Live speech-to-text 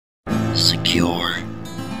Secure.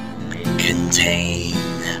 Contain.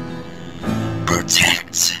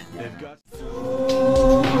 Protect.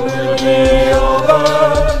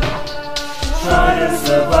 Try to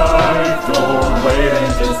survive, don't wait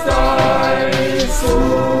and just die. Soon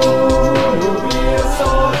you'll be a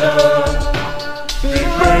soldier. Be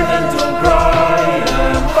brave and don't cry,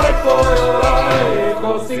 and fight for your life,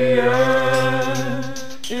 'cause the end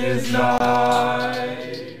is nigh.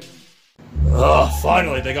 Oh,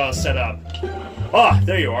 finally they got us set up. Ah,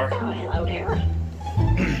 there you are. Hello there.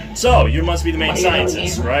 So, you must be the main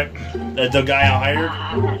scientist, right? The guy I hired?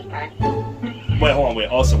 That's right. Wait, hold on, wait.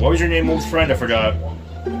 Also, what was your name, old friend? I forgot.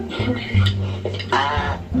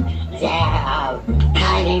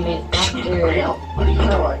 My name is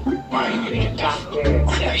Dr.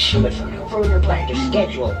 For your doctor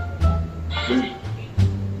schedule.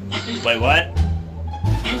 Wait, what?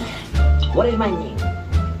 What is my name?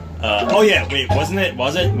 Oh yeah, wait, wasn't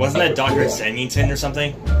that Dr. Zennington or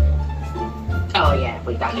something? Oh yeah,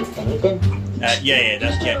 wait, Dr. Pennington? Yeah, it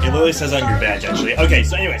literally says on your badge, actually. Okay,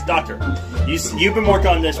 so anyways, Doctor, you've been working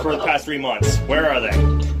on this for the past 3 months. Where are they?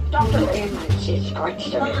 Dr. Landmines is correct,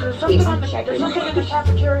 sir. There's something in the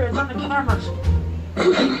cafeteria, it's on the cameras.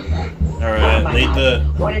 Alright, lead the...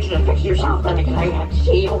 Why don't you fix yourself, then I have to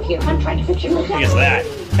see you here. I'm trying to fix your... What is that?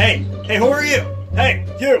 Hey, who are you? Hey,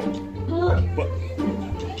 you! What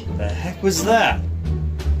the heck was that?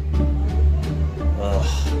 Ugh.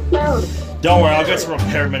 Don't worry, I'll get some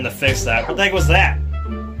repairmen to fix that. What the heck was that?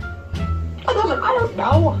 I don't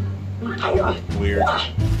know. Weird.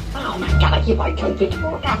 Oh my god, I keep on trying to fix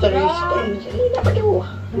more after these things, and you never do.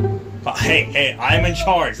 Hey, I'm in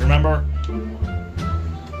charge, remember?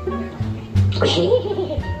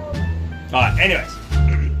 Anyways.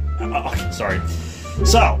 Okay, sorry.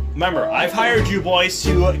 So, remember, I've hired you boys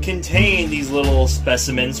to contain these little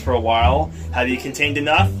specimens for a while. Have you contained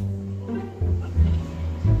enough?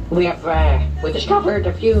 We discovered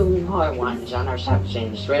a few more ones on our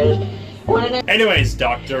substance. Anyways,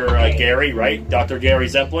 Dr. Gary, right? Dr. Gary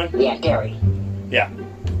Zeppelin? Yeah, Gary. Yeah.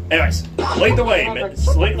 Anyways, lead the way,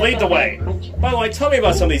 lead the way. By the way, tell me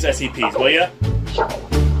about some of these SCPs, will ya? So,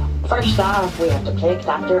 first off, we have to take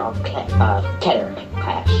Dr. Ketter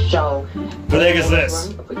class. So, who the heck is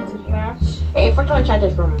this? If we're going inside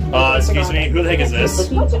this room... excuse me, who the heck is this?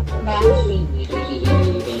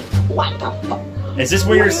 What the fuck? Is this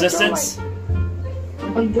one of your assistants?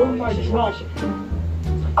 I'm doing my job.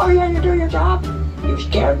 Oh yeah, you're doing your job? You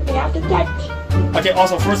scared me out to death. Okay,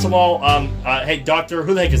 also, first of all, hey, Doctor,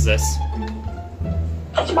 who the heck is this?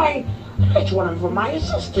 It's one of my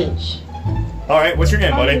assistants. Alright, what's your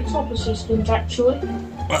name, buddy? I'm the top assistant, actually.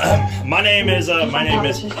 My name is,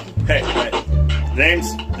 hey, the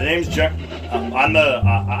name's Jack. I'm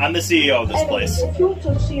the CEO of this place. If you want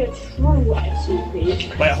to see a true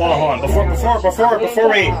SCP... Wait, hold on. Before we...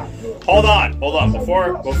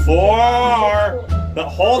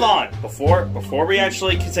 Before we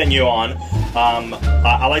actually continue on,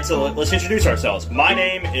 I'd like to, let's introduce ourselves. My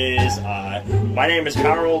name is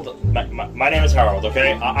Harold. My name is Harold,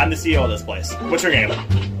 okay? I'm the CEO of this place. What's your name?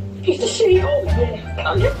 He's the CEO.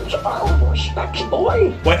 Yeah. Respect,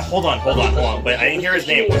 boy. Wait, hold on. Wait, I didn't hear his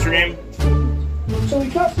name. What's your name? So we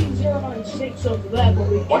can't see 096 over there, but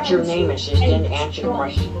we can... What's your name, assistant? Answer the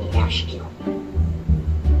question he asked you.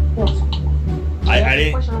 What? I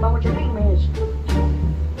didn't... Question about what your name is.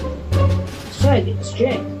 Said it's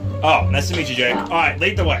Jake. Oh, nice to meet you, Jake. Alright,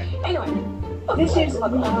 lead the way. Anyway. This is the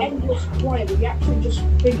endless crime. We actually just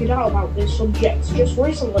figured out about this subject just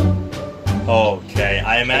recently. Okay,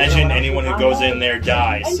 I imagine anyone who goes in there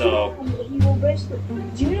dies, so...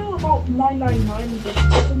 Do you know about 999, the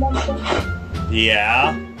tickle monster?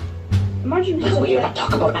 Yeah? We Imagine do not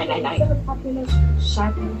talk about 999. Happiness,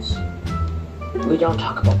 sadness. We don't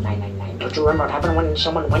talk about 999. Don't you remember what happened when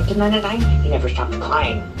someone went to 999? He never stopped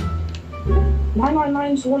crying.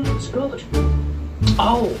 999 is the one that's good.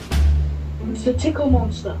 Oh! It's the tickle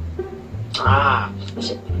monster. Ah,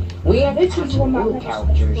 listen. We have some new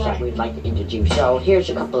characters that we'd like to introduce, so here's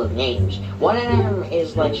a couple of names. One of them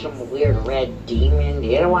is like some weird red demon,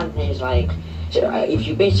 the other one is like, if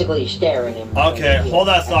you basically stare at him... Okay, hold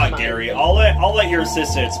that thought, Gary. I'll let your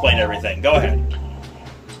assistant explain everything. Go ahead.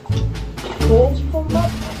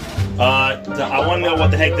 I want to know what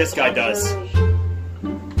the heck this guy does.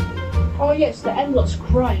 Oh yes, the endless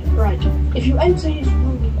crying, right. If you enter his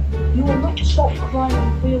room, you will not stop crying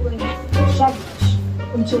and feeling sadness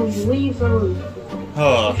until you leave the room.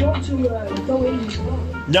 If you want to go in...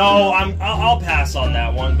 No, I'll pass on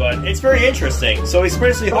that one, but it's very interesting. So he's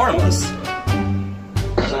basically harmless.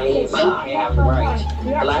 Okay, so Yeah, right.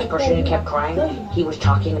 The last person who kept crying, he was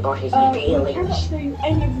talking about his We can't feelings. do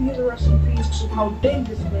any of the other SCPs because of how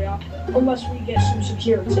dangerous they are, unless we get some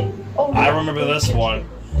security. Oh, I remember this one.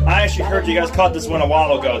 I actually heard you guys caught this one a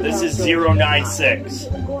while ago. This is 096.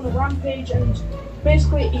 Go on a rampage, and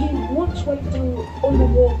basically he once went through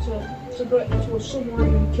underwater to go into a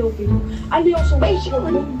submarine and kill people, and he also went to a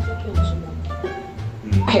room to kill someone.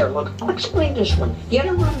 Here, look, I'll explain this one. The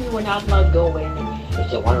other room you were not allowed to go in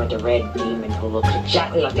is the one with the red demon who looks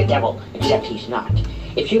exactly like the devil, except he's not.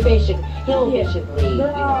 If you he'll basically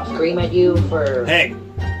scream at you for... Hey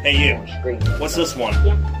you. Scream. What's this one?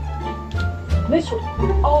 This one.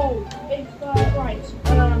 Oh, if right.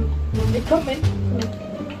 Come in.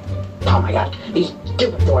 Oh my god, these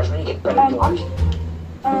stupid doors when you get better doors.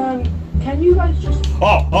 Can you guys just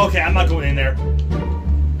Oh, okay, I'm not going in there.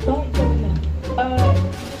 don't go in there?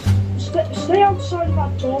 Stay outside of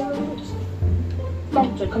that door.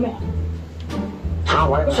 Doctor, come here.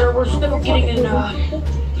 Howard, Sir, we're still getting in.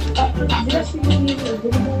 The SCP is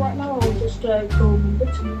available right now, or just go move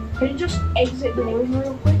it. Can you just exit the room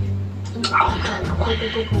real quick?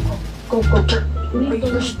 Go. Leave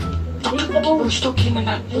the room. We're still getting in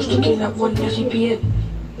that one SCP in.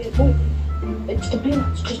 Yeah, move. It's the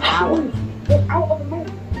peanuts. Just Howard. move. Get out of the room.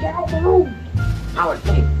 Get out of the room. Howard,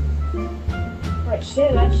 hey. Right,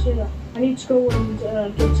 stay there. I need to go and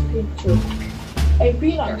get to Peanuts room. Hey,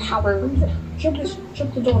 Peanuts. Howard. Shut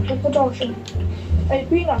the door. Shut the door. Hey,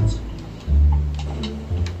 Peanuts.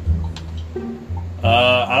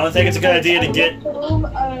 I don't think it's a good idea to get... Room,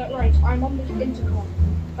 right, I'm on the intercom.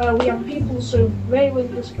 We have people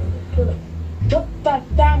surveilling this. Shut that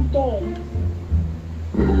damn door.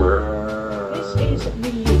 This is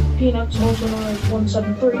the Peanuts, also known as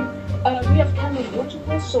 173. We have cameras watching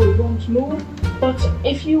this, so we won't move. But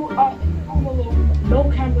if you are in the room alone, no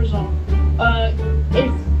cameras on.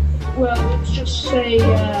 Let's just say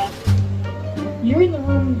you're in the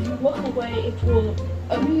room, you look away, it will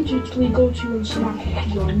immediately go to you and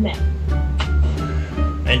snap your neck.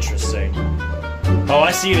 Interesting. Oh,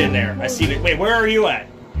 I see it in there. I see it. Wait, where are you at?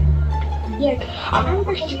 Yeah, I'm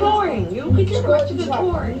exploring. You can just go to the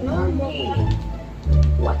door. Ignore me.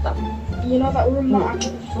 What the? you know that room that I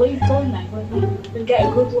can leave going there and get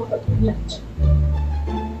a good look at the net.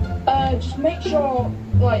 Just make sure,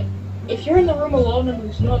 like, if you're in the room alone and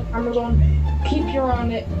there's no cameras on, keep your eye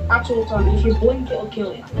on it at all times. If you blink, it'll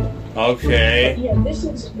kill you. Okay. But yeah, this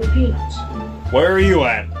is the Peanuts. Where are you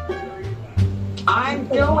at? I'm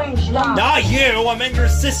doing stuff. Not you! I'm in your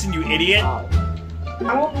assistant, you idiot! Oh,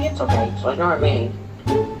 I'm on the intercom. okay, so ignore me.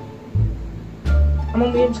 I'm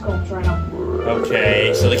on the intercom right now.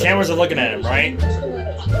 Okay, so the cameras are looking at him, right?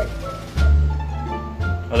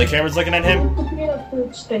 Are the cameras looking at him? The peanut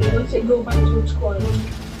food stay. Let it go back to its quiet.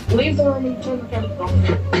 Leave the room and turn the camera off.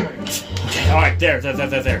 Okay, alright, there.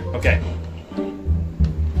 Okay.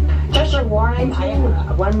 Just a warning,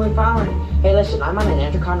 when we found... Hey, listen, I'm on an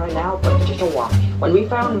intercom right now, but just a warning. When we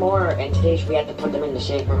found more entities, we had to put them in the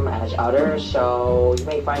same room as others, so you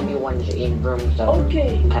may find new ones in rooms that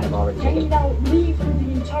Okay. are kind of already Can you taken. now leave the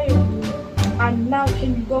entire room? And now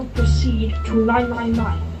can you go proceed to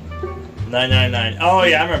 999? 999. Oh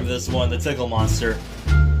yeah, I remember this one, the tickle monster.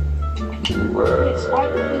 Yes, I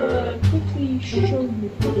will quickly show you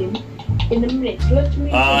him in a minute. Let me...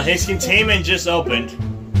 His containment just opened.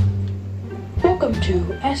 Welcome to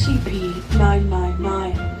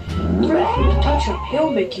SCP-999. Feel free to touch him.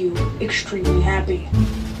 He'll make you extremely happy.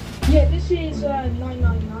 Yeah, this is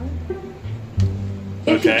 999.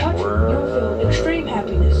 If you Okay. touch him, you'll feel extreme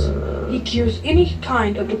happiness. He cures any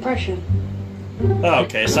kind of depression.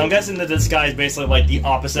 Okay, so I'm guessing that this guy is basically like the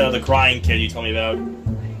opposite of the crying kid you told me about.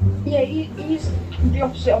 Yeah, he's the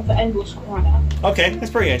opposite of the endless crier. Okay,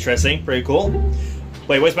 that's pretty interesting. Pretty cool.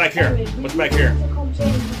 Wait, what's back here? Anyway, What's back here? the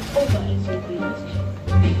container with other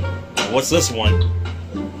SCPs. What's this one?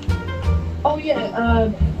 Oh yeah,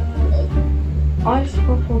 I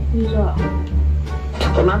forgot what these are.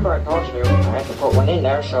 Remember, I told you I had to put one in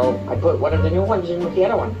there, so I put one of the new ones in with the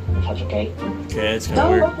other one. If that's okay. Okay, it's kind of Oh,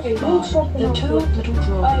 weird. okay, we'll swap them The out. two little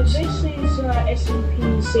drones. This is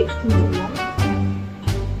SCP-621.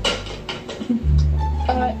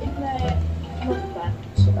 In there, not that.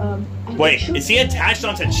 Wait, is he attached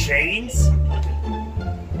onto chains?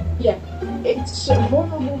 Yeah, it's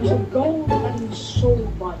vulnerable to gold and soul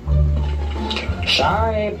violence.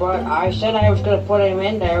 Sorry, but I said I was going to put him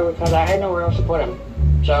in there because I had nowhere else to put him.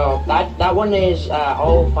 So that one is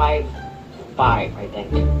 055, I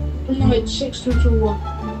think. No, it's 6221.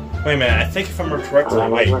 Wait a minute, I think if I'm correct.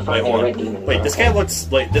 Wait, hold on. Wait, this guy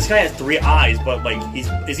looks like this guy has 3 eyes, but like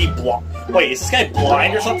is he blind? Wait, is this guy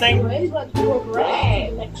blind or something? Anyways, let's progress.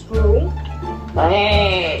 Hey, next room.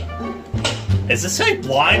 Hey! Is this guy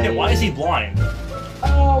blind? And why is he blind?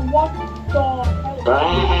 What the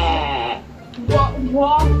hell?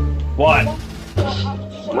 What? What?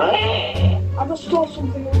 I just saw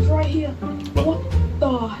something. It was right here. What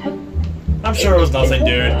the hell? I'm sure it was nothing,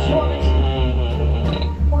 dude.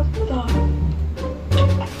 What the?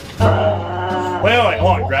 Wait,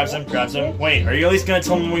 hold on. Grabs him. Wait, are you at least gonna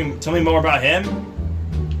tell me more about him?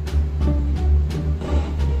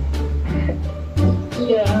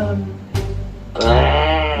 Yeah.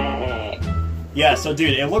 Yeah, so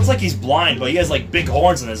dude, it looks like he's blind, but he has like big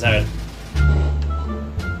horns in his head.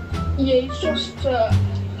 Yeah, it's just.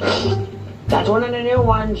 That's one of the new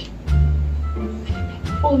ones.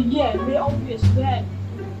 Oh yeah, the obvious that.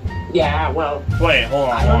 Yeah, well. Wait, hold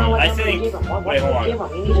on. I don't know what I number to think. give him. What Wait, hold number to give on.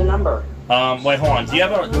 him? He needs a number. Wait, hold on. Do you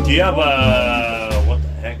have a? What the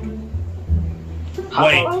heck?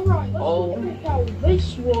 Wait. Alright, let's pick out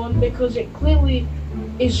this one because it clearly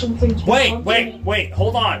is something to Wait.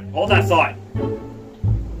 Hold on. Hold that thought.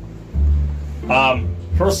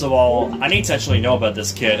 First of all, I need to actually know about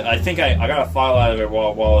this kid. I think I got a file out of it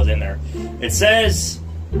while I was in there. It says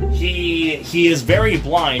he is very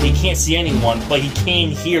blind. He can't see anyone, but he can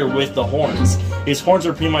hear with the horns. His horns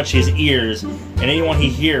are pretty much his ears, and anyone he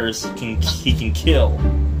hears he can kill.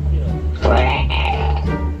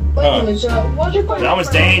 That was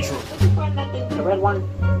dangerous. Did you find that thing, the red one?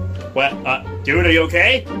 What? Dude, are you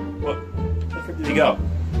okay? What? Where did he go?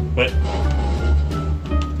 What?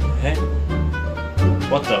 Hey?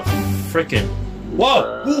 What the frickin'? Whoa!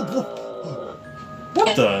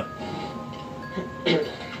 What the?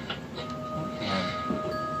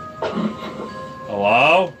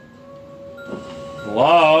 Hello?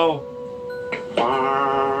 Hello? What the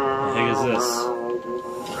heck is this?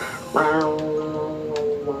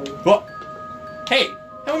 What? Hey!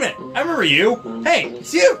 Wait a minute! I remember you! Hey!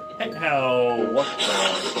 It's you! Hey, oh, what the?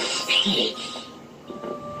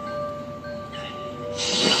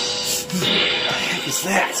 What the heck is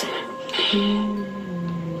that?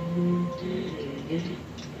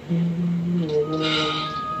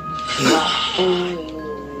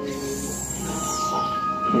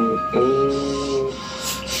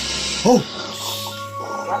 Oh!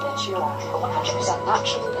 Damage you are 100%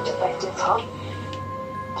 natural and effective, huh?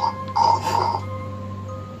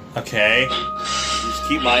 Okay. Just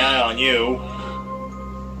keep my eye on you.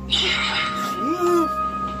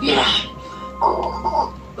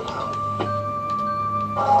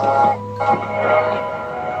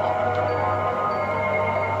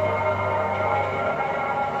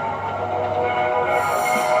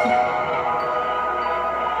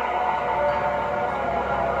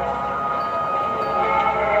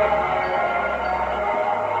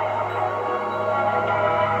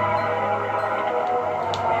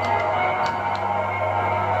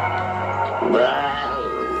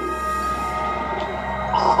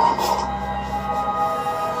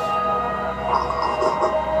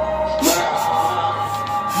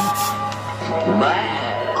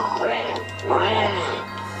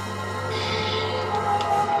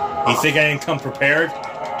 You think I didn't come prepared?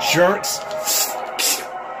 Jerks!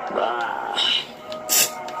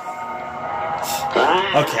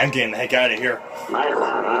 Okay, I'm getting the heck out of here.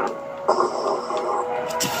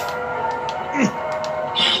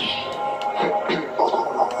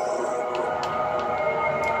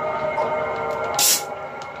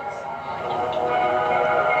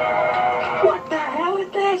 What the hell is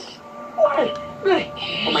this? What?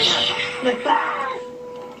 Oh my god.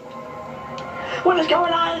 What is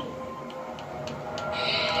going on?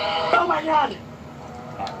 Oh my god.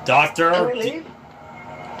 Doctor? Can we leave?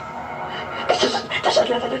 This has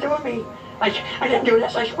nothing to do with me. I didn't do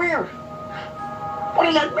this, I swear. What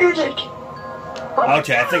is that music? Oh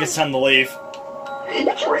Okay, I think it's time to leave.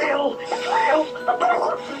 It's real. It's real. The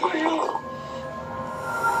power is real.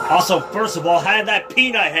 Also, first of all, how did that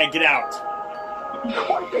peanut head get out?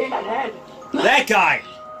 What peanut head? That guy!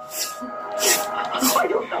 I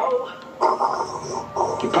don't know.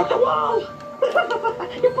 You broke the wall.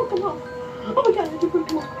 You broke the wall. Oh my god, you broke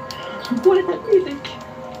the wall. What is that music?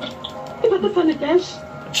 Is that the fun of dance?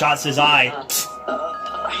 Shots his eye.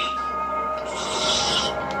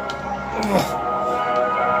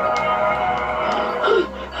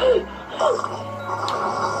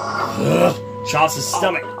 Shots his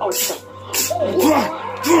stomach.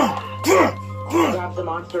 Grab the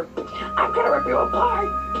monster. I'm gonna rip you apart.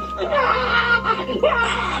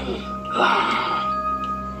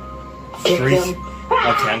 Three.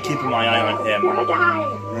 Okay, I'm keeping my eye on him. You're gonna die.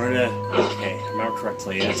 Okay, if I remember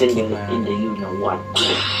correctly. It's in the you know what.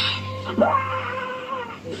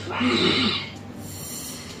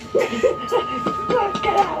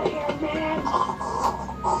 Get out of here, man!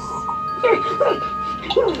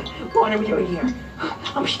 What are we doing here?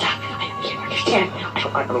 I'm stuck. I can't understand.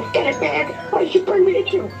 I don't get it, man. What did you bring me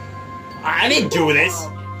to? I didn't do this.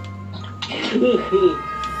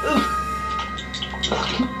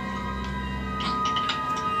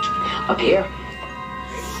 Up here?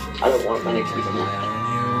 I don't want my next piece of wood.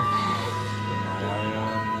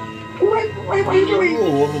 What are you doing?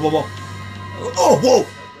 Whoa. Oh, whoa.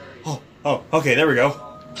 Oh, okay, there we go.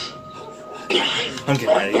 I'm getting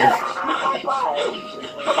out of here.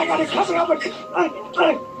 Oh my God, it's coming open.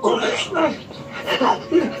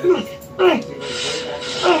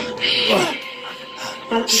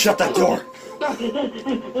 Shut that door.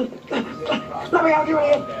 Let me out, you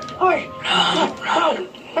idiot. Oi. No.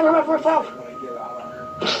 Never mind for yourself.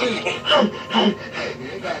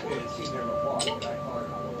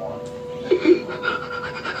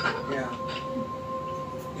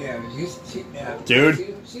 Dude,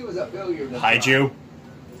 she was a failure. hide you.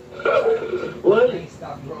 What?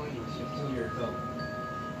 Stopped growing when she was 2 years old.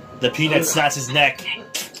 The peanut snaps his neck.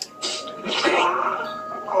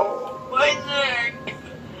 Oh, my neck.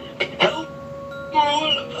 Help.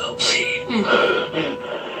 Help me.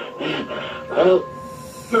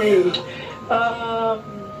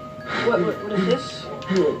 What is this?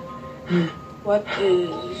 What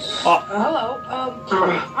is... hello,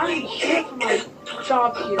 I'm here for my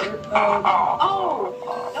job here. Oh,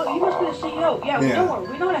 you must be the CEO. Yeah, don't worry,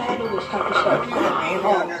 we know how to handle this type of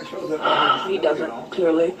stuff. He doesn't,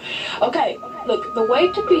 clearly. Okay, look, the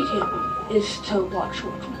way to beat him is to watch.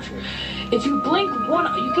 If you blink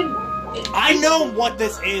one, you can... I know what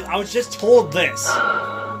this is. I was just told this.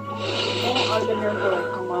 Well, I've been here for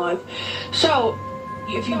like all my life. So,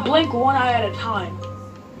 if you blink one eye at a time,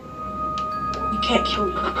 you can't kill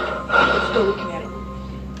you. You're still looking at him.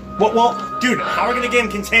 Well, dude, how are we gonna get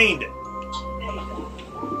him contained?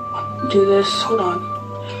 Do this. Hold on.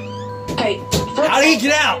 Okay. How do you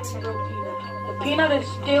get out? The peanut is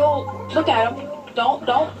still. Look at him. Don't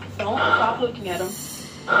stop looking at him.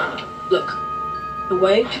 Look. The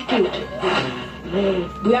way to do it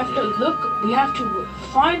is we have to look. We have to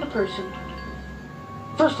find the person.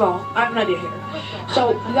 First of all, I have an idea here.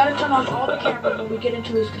 So we gotta turn off all the cameras when we get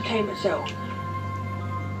into his containment cell.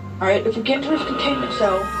 Alright, if we get into his containment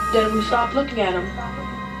cell, then we stop looking at him,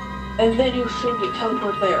 and then you should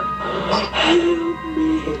teleport there.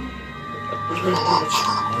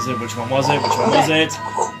 Which one was it?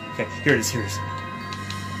 Okay, here it is.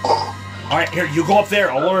 Alright, here, you go up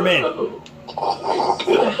there, I'll lure him in.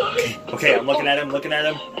 Okay, I'm looking at him.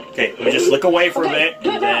 Okay, let me just look away for a bit,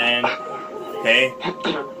 then... Okay.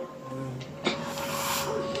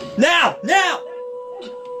 Now!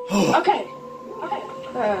 Okay.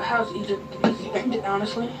 How's Egypt expected,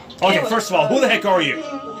 honestly? Okay, Anyway, first of all, who the heck are you?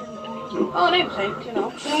 Oh, namesake, you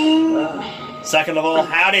know. Second of all,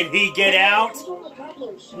 how did he get out?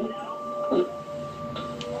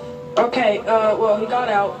 Okay, well, he got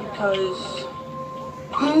out because...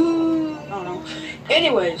 I don't know.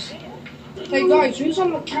 Anyways. Hey guys, who's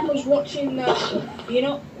on the cameras watching you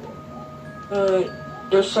know?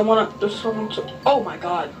 There's someone to... Oh my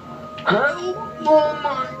god. No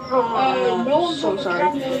one's So on the sorry.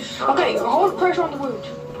 cameras. Okay, hold pressure on the wound.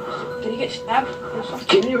 Did he get stabbed or something?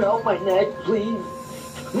 Can you help my neck, please?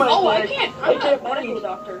 I can't. I'm not a medical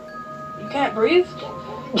doctor. You can't breathe?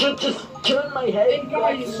 Just turn my head. Hey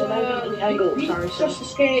guys, we just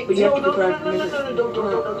escaped. But you have to be correct.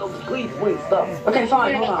 No, please, stop. Okay,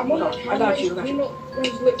 fine. Yeah, Hold on. I got you. We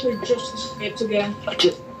literally just escaped again.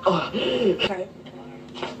 Okay.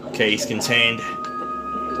 Okay, he's contained.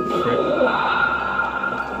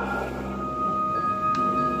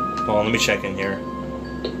 Hold on, let me check in here.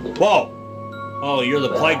 Whoa! Oh, you're the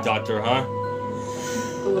plague doctor, huh?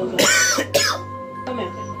 Come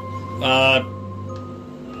in.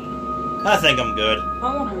 I think I'm good.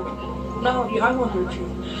 I won't hurt you. No, I won't hurt you.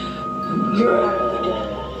 You're not infected.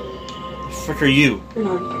 The frick are you? You're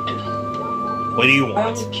not infected. What do you I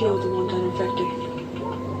want? only killed the ones that infected.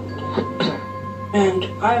 And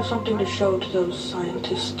I have something to show to those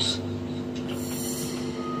scientists.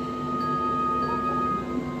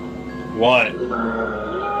 What?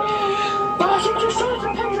 Boss, you just showed us a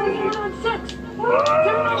picture of 096!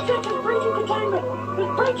 096 is breaching containment!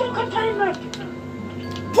 It's breaching containment!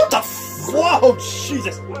 What the whoa,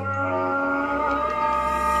 Jesus!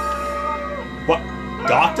 What?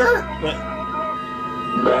 Doctor? What?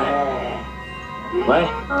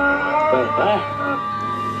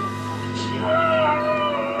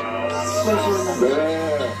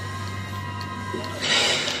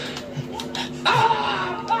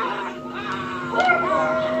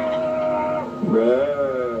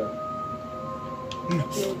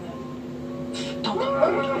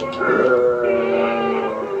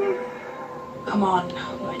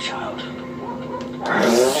 child.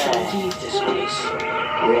 You shall leave this place.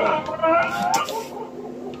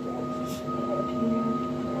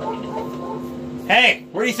 Hey,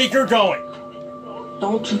 where do you think you're going?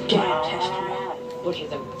 Don't you dare test me.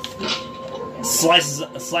 Pushes him.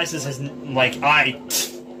 Slices his like eye.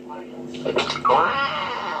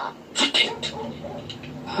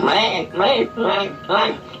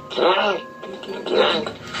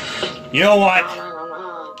 You know what?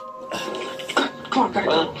 Come on, gotta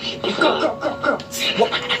go.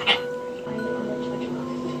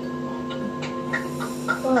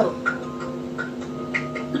 Go.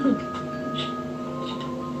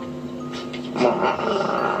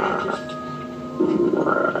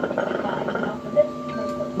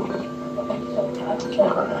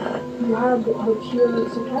 You had the cure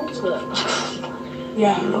to cancer.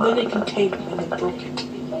 Yeah, and then they contained me and they broke it.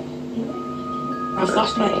 I've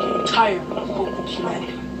lost my entire hope in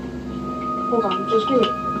humanity. Hold on, just do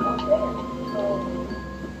it.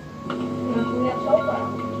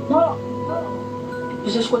 No.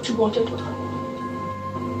 Is this what you wanted?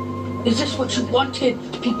 Is this what you wanted,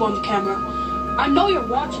 people on the camera? I know you're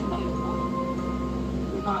watching me.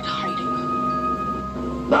 You're not hiding.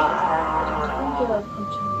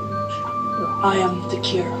 I am the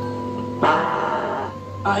cure.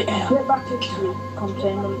 I am. Get back into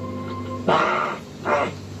containment.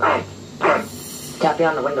 Tap you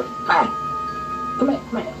on the window. Come here.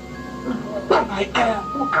 I am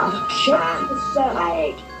the cure. Check the cell.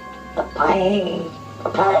 The plague.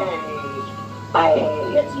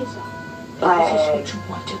 Get to yourself. This is what you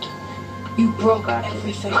wanted. You broke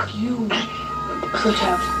everything. You could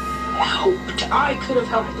have helped. I could have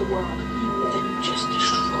helped the world. But then you just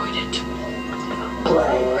destroyed it.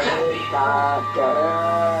 Doctor.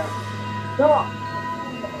 Go on.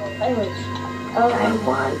 Anyways, I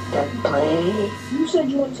want the plague. you said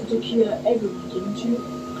you wanted to cure everyone, didn't you?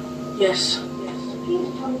 Yes.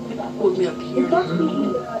 Hold me up Would here. that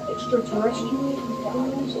be extraterrestrial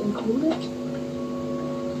aliens included?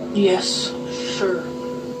 Yes, sure.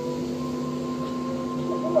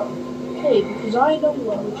 Hey, because I know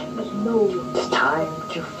one which has no It's time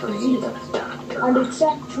to free the doctor. and it's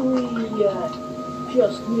actually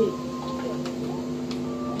just me.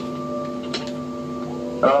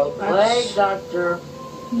 Oh, plague doctor.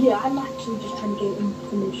 Yeah, I'm actually just trying to get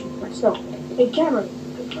information for myself. Hey, Cameron,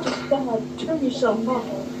 turn yourself off.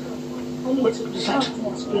 I need to talk to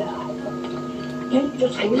this guy. Can you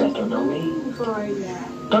just Hey, you guys don't know me?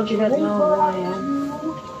 Don't you guys know who I am?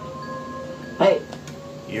 Hey.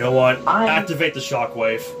 You know what? Activate the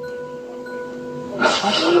shockwave.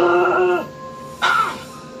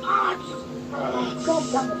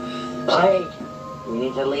 Plague. We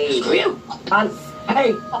need to leave. Screw you!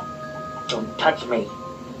 Hey! Don't touch me.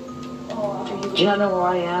 Do you not know who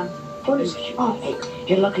I am? What is Hey,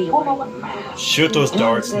 you're lucky you're wearing a mask. Shoot those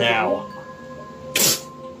darts now.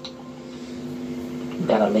 You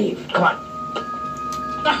gotta leave. Come on.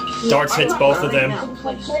 Darts hits both of them.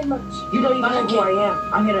 You don't even know who I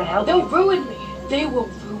am. I'm here to help They'll you. ruin me. They will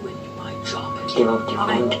ruin my job. Give up your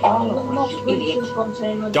food. All of us,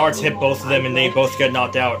 idiot. Darts hit both of them and they both get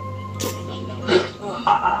knocked out.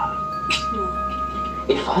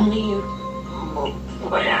 If only you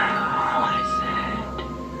moved where I said.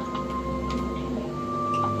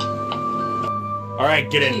 Alright,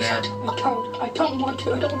 get in Please, there. I don't want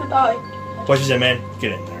to. I don't want to die. What you say, man?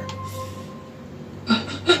 Get in there.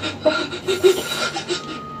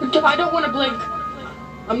 I don't want to blink.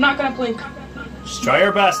 I'm not gonna blink. Just try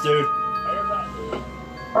your best, dude.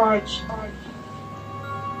 Alright.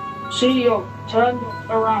 CEO, turn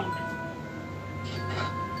around.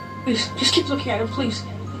 Please, just keep looking at him, please.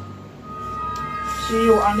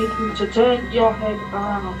 CEO, I need you to turn your head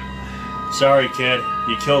around. Sorry, kid.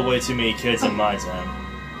 You killed way too many kids in my time.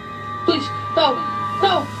 Please, no.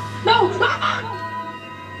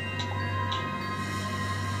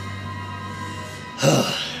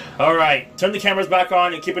 Alright, turn the cameras back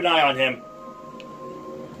on and keep an eye on him.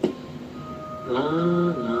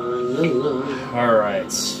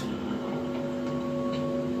 Alright.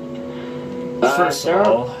 First of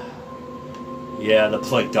all, yeah, the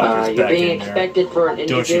plague doctor's You're back being in there. expected for an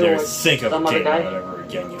interview Don't you dare with think of some other getting guy. whatever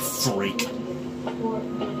again, you freak.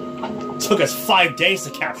 Took us 5 days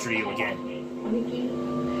to capture you again.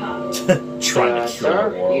 Trying to cure sir,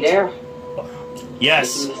 the world. you there?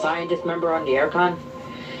 Yes. The scientist member on the aircon.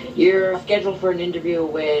 You're scheduled for an interview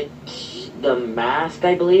with the Mask,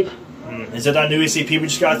 I believe. Is it that new SCP we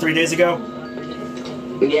just got 3 days ago?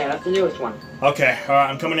 Yeah, that's the newest one. Okay,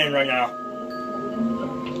 I'm coming in right now.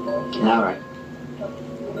 Alright.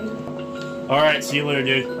 Alright, see you later,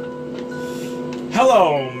 dude.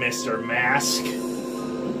 Hello, Mr. Mask.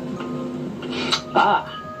 Ah,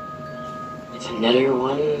 it's another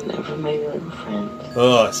one of my little friends.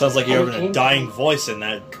 Ugh, sounds like you're And having a dying voice in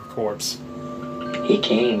that corpse. He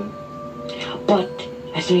came, but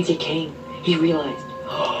as soon as he came, he realized,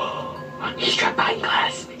 oh, he's trapped behind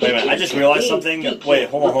glass. Wait a minute, I just realized something. Wait,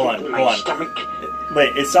 hold on.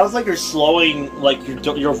 Wait, it sounds like you're slowing, like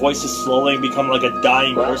your voice is slowly becoming like a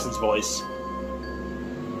dying person's voice.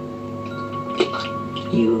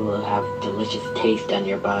 You will have delicious taste on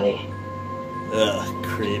your body. Ugh,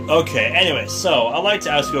 creep. Okay, anyway, so I'd like to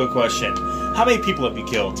ask you a question. How many people have you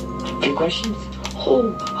killed? 2 questions?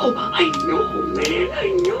 Oh, I know, man, I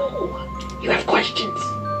know. You have questions.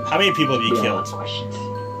 How many people have you You killed? have questions.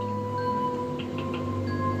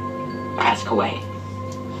 Ask away.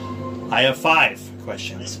 I have 5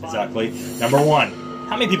 questions, exactly. Number 1,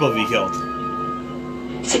 how many people have you killed?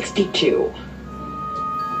 62.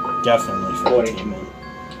 Definitely for According to me. me.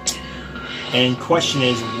 And question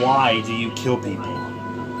is, why do you kill people?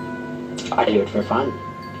 I do it for fun.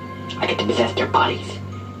 I get to possess their bodies.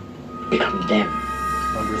 Become them.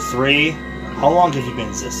 Number 3, how long have you been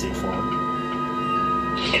existing for?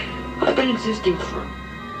 I've been existing for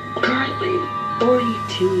currently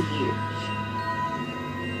 42 years.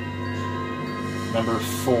 Number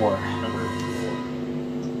 4,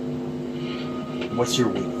 what's your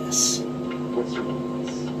weakness? What's your weakness?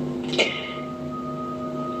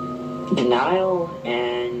 Denial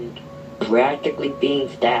and practically being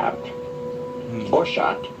stabbed. Or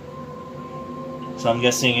shot. So I'm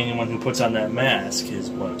guessing anyone who puts on that mask is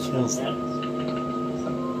what kills them.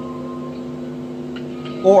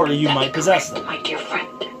 Or you might possess them. My dear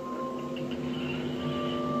friend.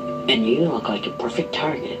 And you look like a perfect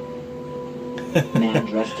target. Man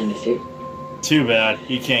dressed in a suit. Too bad.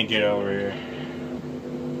 You can't get over here.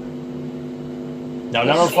 Now,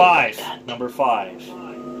 number 5. Number 5.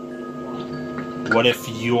 What if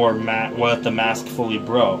what if the mask fully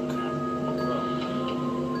broke?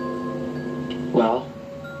 Well,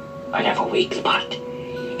 I'd have a weak spot.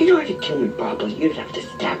 In order to kill me properly, you'd have to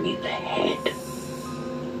stab me in the head.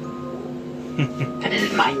 That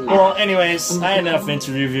is my mask. Well, anyways, I had enough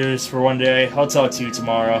interviews for one day. I'll talk to you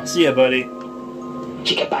tomorrow. See ya, buddy.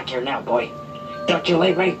 You get back here now, boy. Don't you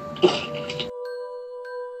lay right.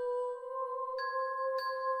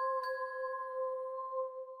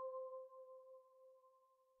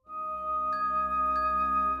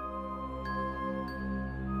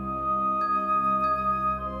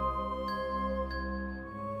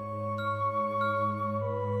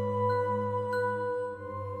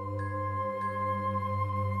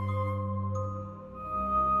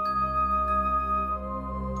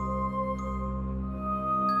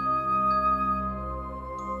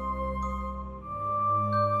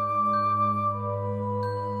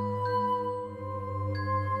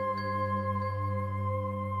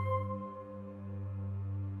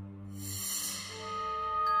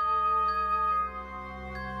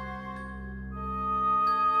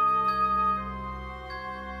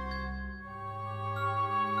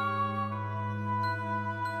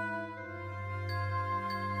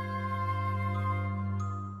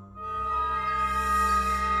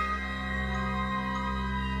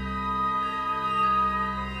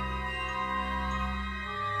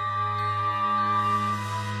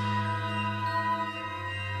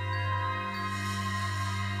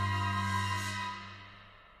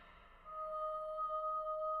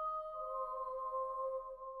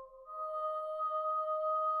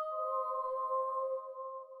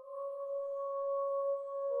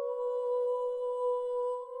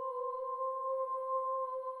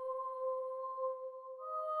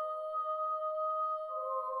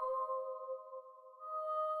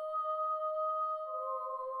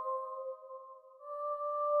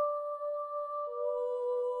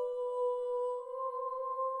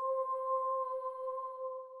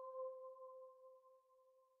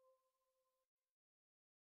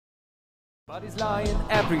 Bodies lying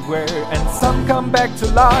everywhere and some come back to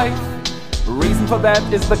life. Reason for that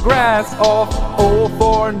is the grass of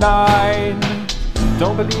 049.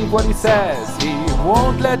 Don't believe what he says, he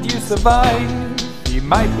won't let you survive. He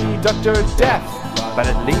might be Dr. Death, but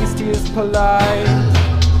at least he is polite.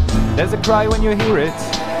 There's a cry when you hear it,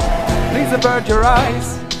 please avert your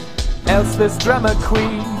eyes, else this drama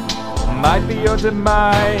queen might be your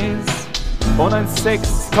demise.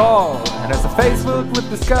 096 call, and as a face filled with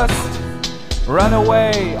disgust, run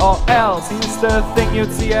away, or else he's the thing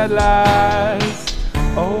you'd see at last.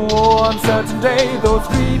 Oh, on certain day those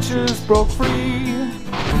creatures broke free,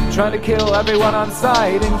 trying to kill everyone on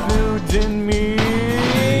sight, including me.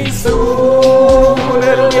 Soon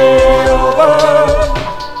it'll be over.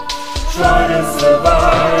 Try to survive.